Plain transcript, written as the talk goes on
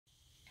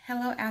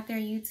Hello out there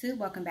YouTube,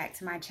 welcome back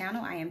to my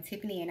channel. I am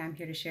Tiffany and I'm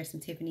here to share some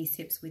Tiffany's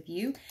tips with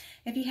you.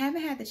 If you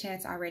haven't had the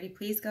chance already,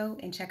 please go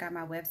and check out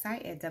my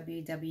website at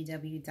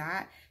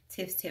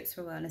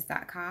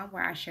www.tipstipsforwellness.com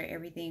where I share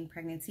everything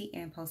pregnancy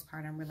and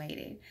postpartum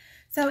related.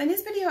 So in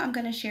this video, I'm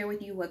going to share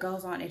with you what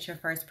goes on at your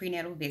first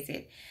prenatal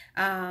visit.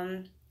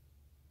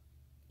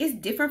 It's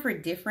different for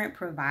different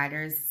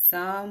providers.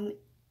 Some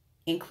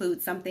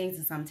include some things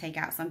and some take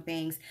out some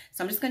things.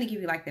 So I'm just going to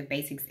give you like the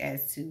basics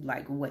as to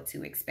like what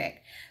to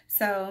expect.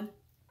 So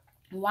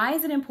why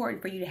is it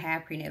important for you to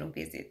have prenatal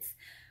visits?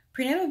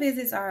 Prenatal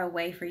visits are a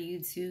way for you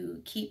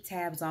to keep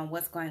tabs on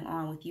what's going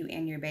on with you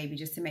and your baby,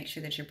 just to make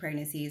sure that your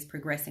pregnancy is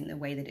progressing the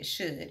way that it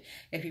should.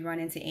 If you run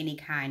into any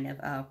kind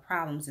of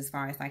problems as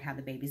far as like how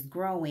the baby's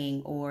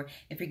growing, or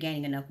if you're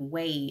gaining enough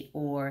weight,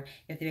 or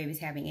if the baby's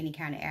having any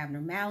kind of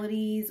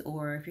abnormalities,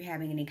 or if you're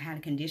having any kind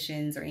of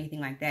conditions or anything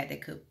like that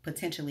that could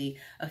potentially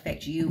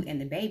affect you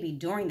and the baby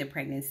during the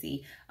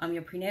pregnancy,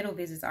 your prenatal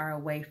visits are a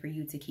way for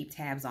you to keep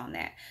tabs on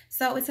that.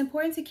 So it's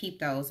important to keep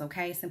those,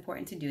 okay? It's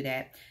important to do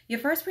that. Your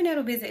first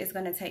prenatal visit is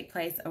going to take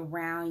place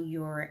around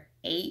your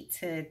 8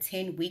 to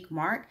 10 week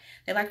mark.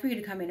 They like for you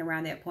to come in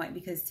around that point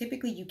because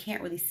typically you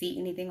can't really see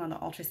anything on the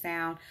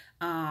ultrasound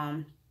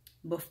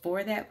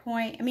before that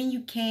point. I mean, you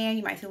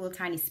might see a little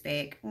tiny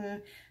speck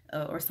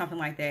or something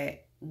like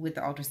that with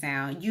the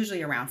ultrasound,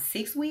 usually around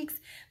 6 weeks,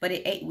 but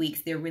at 8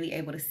 weeks, they're really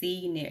able to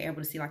see, and they're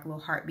able to see like a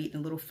little heartbeat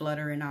and a little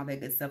flutter and all that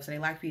good stuff. So they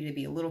like for you to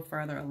be a little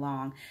further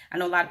along. I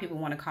know a lot of people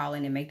want to call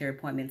in and make their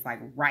appointments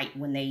like right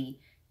when they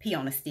pee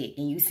on a stick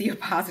and you see a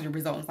positive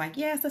result. It's like,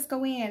 yes, let's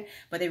go in.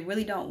 But they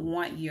really don't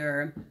want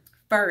your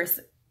first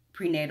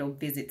prenatal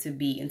visit to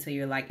be until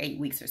you're like 8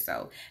 weeks or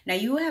so. Now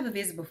you will have a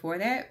visit before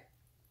that.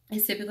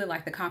 It's typically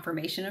like the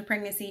confirmation of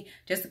pregnancy,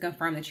 just to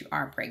confirm that you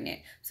are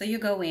pregnant. So you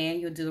go in,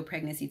 you'll do a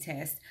pregnancy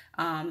test,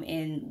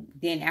 and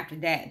then after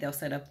that, they'll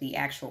set up the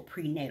actual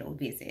prenatal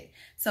visit.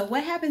 So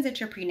what happens at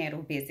your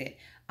prenatal visit?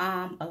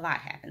 A lot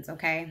happens,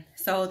 okay?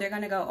 So they're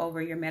going to go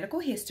over your medical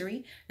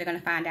history. They're going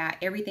to find out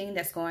everything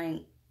that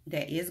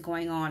is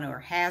going on or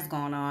has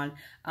gone on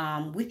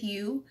with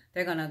you.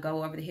 They're going to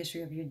go over the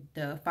history of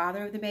the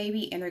father of the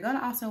baby, and they're going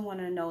to also want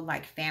to know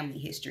like family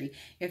history.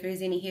 If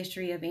there's any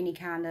history of any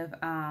kind of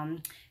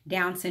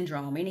Down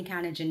syndrome, any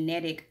kind of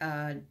genetic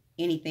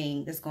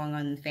anything that's going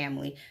on in the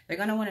family, they're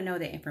going to want to know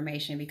that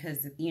information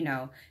because, you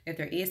know, if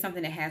there is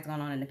something that has gone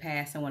on in the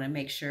past, I want to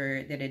make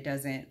sure that it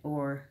doesn't,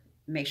 or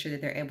make sure that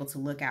they're able to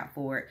look out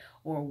for it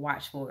or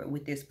watch for it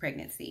with this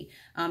pregnancy.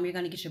 You're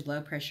going to get your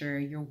blood pressure,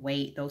 your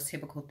weight, those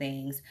typical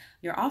things.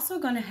 You're also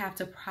going to have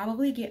to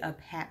probably get a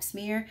pap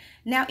smear.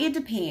 Now, it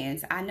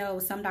depends. I know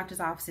some doctor's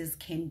offices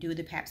can do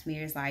the pap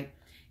smears like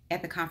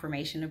at the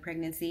confirmation of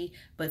pregnancy,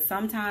 but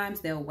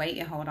sometimes they'll wait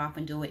and hold off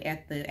and do it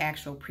at the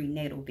actual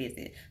prenatal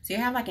visit. So you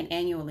have like an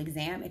annual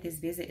exam at this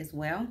visit as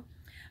well.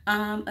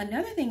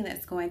 Another thing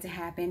that's going to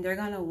happen, they're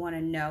going to want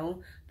to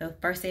know the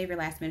first day of your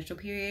last menstrual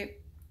period.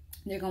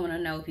 They're going to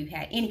know if you've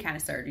had any kind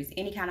of surgeries,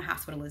 any kind of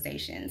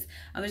hospitalizations.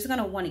 They're just going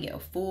to want to get a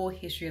full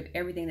history of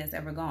everything that's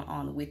ever gone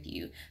on with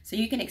you. So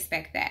you can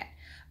expect that.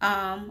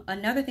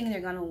 Another thing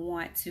they're going to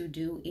want to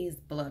do is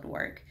blood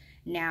work.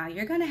 Now,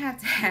 you're going to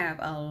have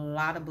a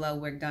lot of blood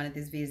work done at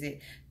this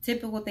visit.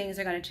 Typical things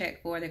they're going to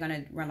check for, they're going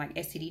to run like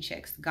STD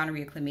checks,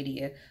 gonorrhea,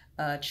 chlamydia,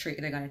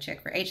 they're going to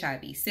check for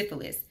HIV,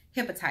 syphilis,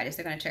 hepatitis.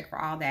 They're going to check for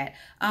all that.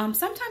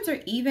 Sometimes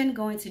they're even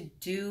going to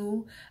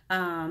do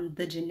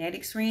the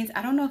genetic screens.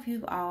 I don't know if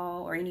you've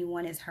all or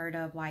anyone has heard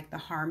of like the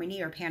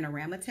Harmony or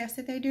Panorama test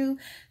that they do.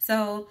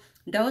 So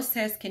those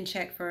tests can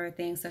check for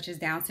things such as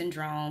Down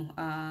syndrome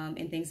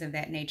and things of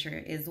that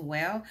nature as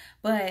well.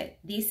 But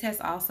these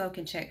tests also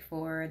can check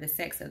for the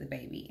sex of the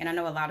baby. And I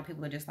know a lot of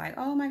people are just like,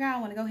 oh my God, I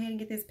want to go ahead and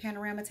get this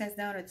Panorama test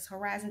done or this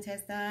Horizon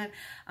test done,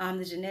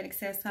 the genetics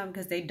test done,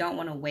 because they don't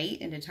want to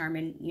wait and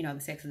determine, you know, the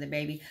sex of the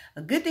baby.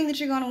 A good thing that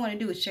you're going to want to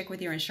do is check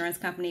with your insurance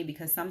company,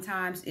 because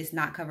sometimes it's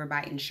not covered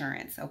by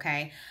insurance,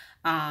 okay?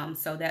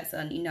 So that's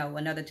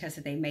another test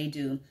that they may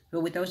do.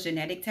 But with those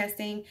genetic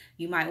testing,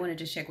 you might want to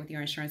just check with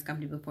your insurance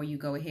company before you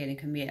go ahead and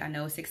commit. I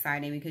know it's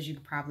exciting because you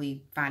can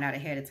probably find out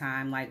ahead of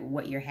time like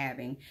what you're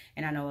having.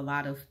 And I know a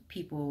lot of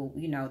people,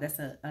 you know, that's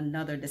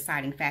another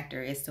deciding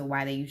factor as to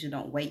why they usually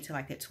don't wait till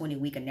like that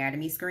 20-week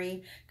anatomy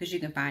screen, because you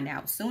can find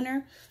out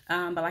sooner.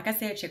 But like I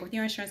said, check with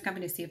your insurance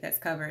company to see if that's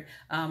covered,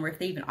 or if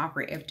they even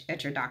offer it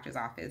at your doctor's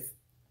office.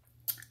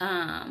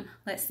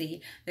 Let's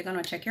see, they're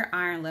going to check your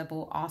iron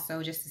level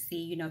also, just to see,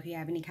 you know, if you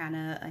have any kind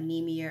of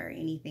anemia or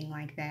anything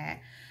like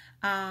that.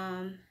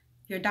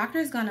 Your doctor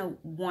is going to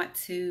want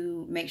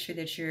to make sure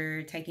that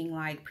you're taking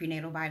like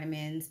prenatal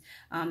vitamins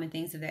and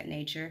things of that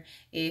nature.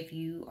 If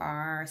you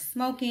are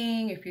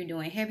smoking, if you're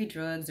doing heavy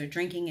drugs or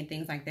drinking and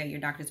things like that, your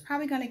doctor is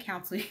probably going to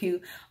counsel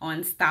you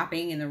on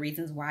stopping and the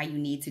reasons why you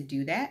need to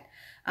do that.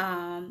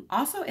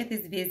 Also at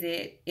this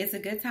visit, it's a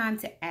good time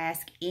to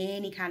ask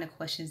any kind of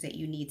questions that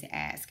you need to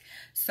ask.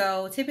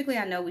 So typically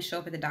I know we show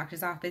up at the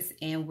doctor's office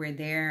and we're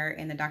there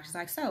and the doctor's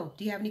like, so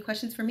do you have any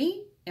questions for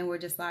me? And we're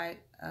just like,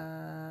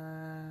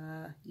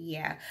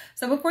 yeah.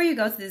 So before you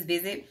go to this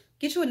visit,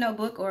 get you a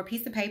notebook or a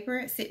piece of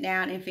paper, sit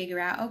down and figure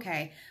out,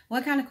 okay,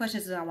 what kind of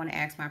questions do I want to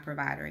ask my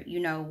provider?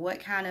 You know, what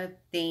kind of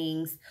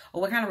things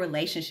or what kind of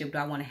relationship do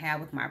I want to have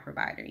with my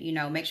provider? You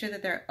know, make sure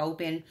that they're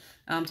open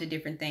to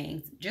different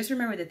things. Just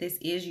remember that this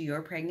is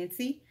your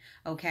pregnancy,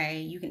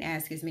 okay? You can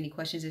ask as many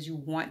questions as you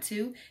want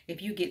to.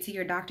 If you get to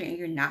your doctor and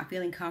you're not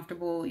feeling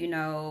comfortable, you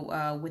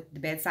know, with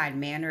the bedside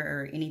manner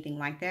or anything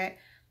like that,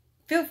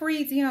 feel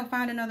free to, you know,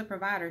 find another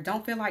provider.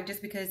 Don't feel like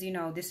just because, you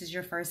know, this is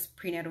your first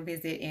prenatal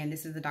visit and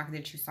this is the doctor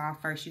that you saw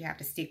first, you have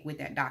to stick with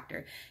that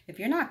doctor. If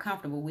you're not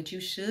comfortable, which you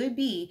should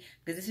be,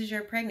 because this is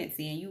your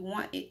pregnancy and you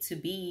want it to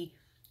be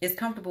as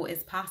comfortable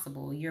as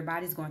possible. Your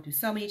body's going through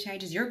so many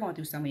changes. You're going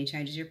through so many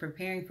changes. You're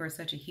preparing for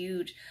such a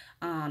huge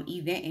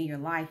event in your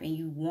life, and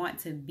you want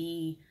to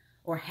be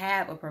or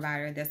have a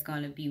provider that's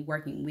going to be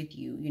working with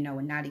you, you know,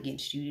 and not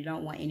against you. You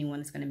don't want anyone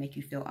that's going to make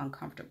you feel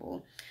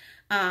uncomfortable.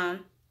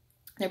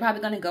 They're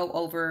probably going to go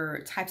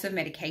over types of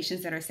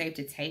medications that are safe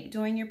to take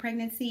during your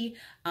pregnancy.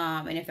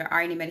 And if there are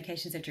any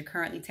medications that you're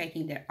currently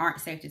taking that aren't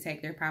safe to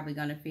take, they're probably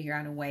going to figure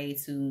out a way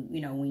to,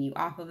 you know, wean you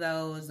off of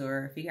those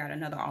or figure out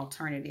another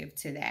alternative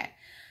to that.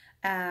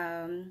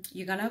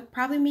 You're going to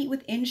probably meet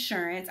with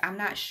insurance. I'm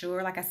not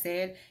sure. Like I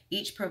said,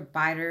 each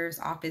provider's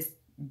office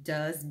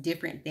does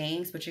different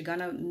things, but you're going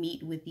to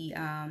meet with the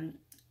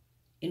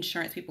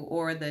insurance people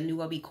or the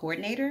new OB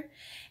coordinator,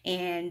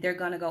 and they're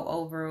going to go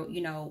over,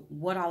 you know,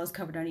 what all is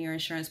covered under your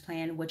insurance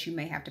plan, what you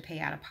may have to pay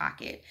out of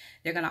pocket.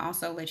 They're going to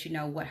also let you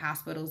know what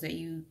hospitals that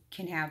you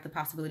can have the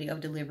possibility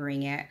of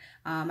delivering at.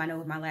 I know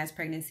with my last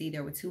pregnancy,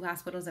 there were 2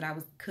 hospitals that I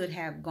could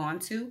have gone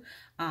to,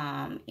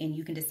 and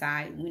you can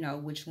decide, you know,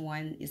 which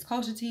one is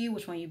closer to you,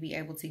 which one you'll be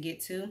able to get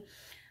to.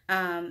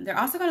 They're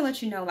also going to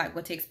let you know like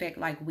what to expect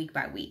like week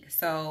by week.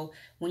 So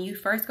when you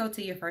first go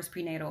to your first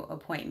prenatal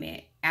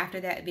appointment,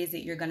 after that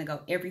visit, you're going to go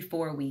every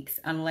 4 weeks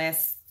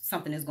unless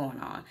something is going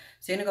on.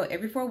 So you're going to go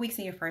every 4 weeks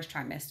in your first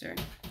trimester.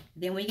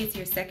 Then when you get to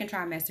your second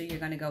trimester, you're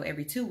going to go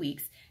every 2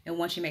 weeks. And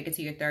once you make it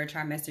to your third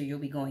trimester, you'll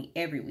be going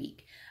every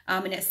week.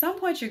 And at some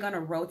point, you're going to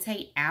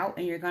rotate out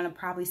and you're going to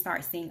probably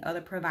start seeing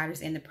other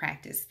providers in the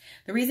practice.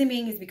 The reason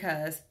being is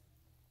because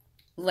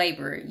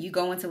labor, you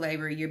go into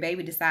labor, your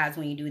baby decides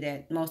when you do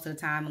that most of the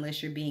time,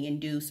 unless you're being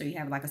induced or you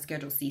have like a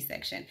scheduled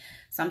C-section.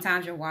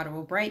 Sometimes your water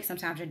will break.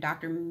 Sometimes your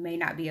doctor may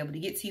not be able to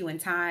get to you in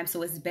time.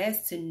 So it's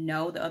best to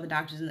know the other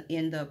doctors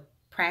in the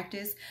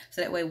practice,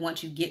 so that way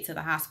once you get to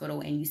the hospital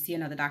and you see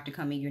another doctor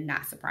coming, you're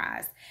not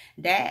surprised.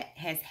 That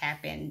has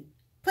happened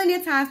plenty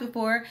of times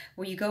before,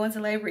 where you go into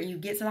labor and you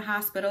get to the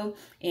hospital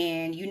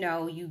and, you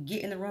know, you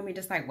get in the room, you're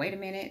just like, wait a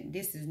minute,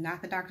 this is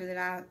not the doctor that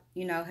I,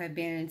 you know, have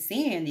been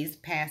seeing these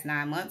past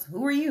 9 months.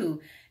 Who are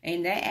you?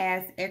 And that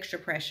adds extra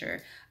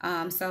pressure.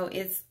 So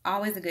it's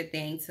always a good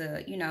thing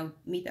to, you know,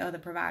 meet the other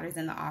providers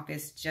in the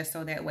office, just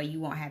so that way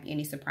you won't have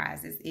any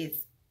surprises. It's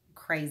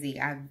crazy.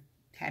 I've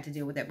had to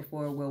deal with that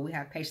before, where we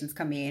have patients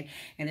come in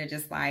and they're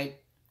just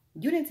like,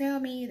 you didn't tell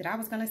me that I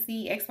was going to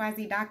see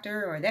XYZ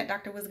doctor, or that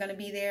doctor was going to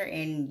be there.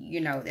 And, you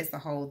know, it's the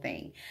whole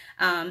thing.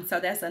 So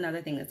that's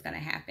another thing that's going to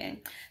happen.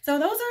 So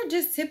those are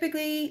just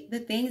typically the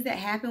things that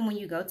happen when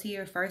you go to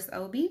your first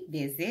OB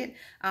visit.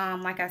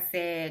 Like I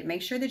said,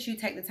 make sure that you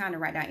take the time to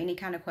write down any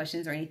kind of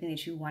questions or anything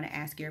that you want to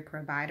ask your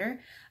provider.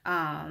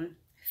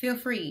 Feel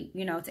free,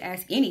 you know, to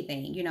ask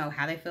anything, you know,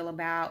 how they feel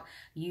about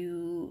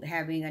you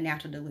having a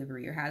natural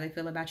delivery, or how they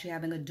feel about you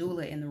having a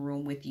doula in the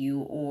room with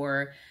you,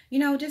 or, you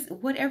know, just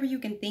whatever you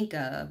can think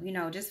of, you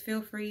know, just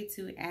feel free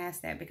to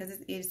ask that, because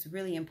it's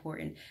really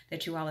important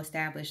that you all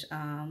establish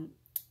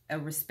a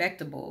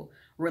respectable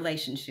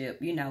relationship,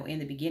 you know, in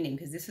the beginning,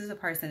 because this is a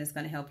person that's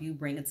going to help you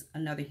bring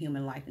another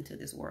human life into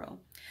this world.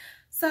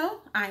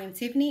 So I am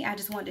Tiffany. I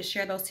just wanted to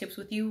share those tips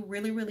with you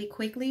really, really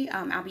quickly.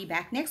 I'll be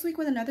back next week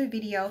with another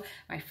video.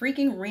 My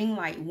freaking ring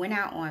light went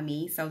out on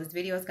me, so this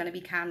video is going to be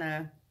kind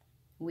of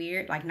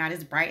weird, like not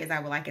as bright as I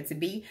would like it to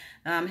be.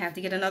 Have to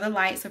get another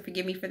light, so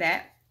forgive me for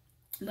that.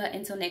 But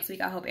until next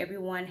week, I hope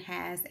everyone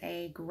has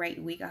a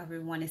great week. I hope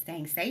everyone is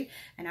staying safe,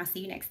 and I'll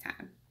see you next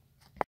time.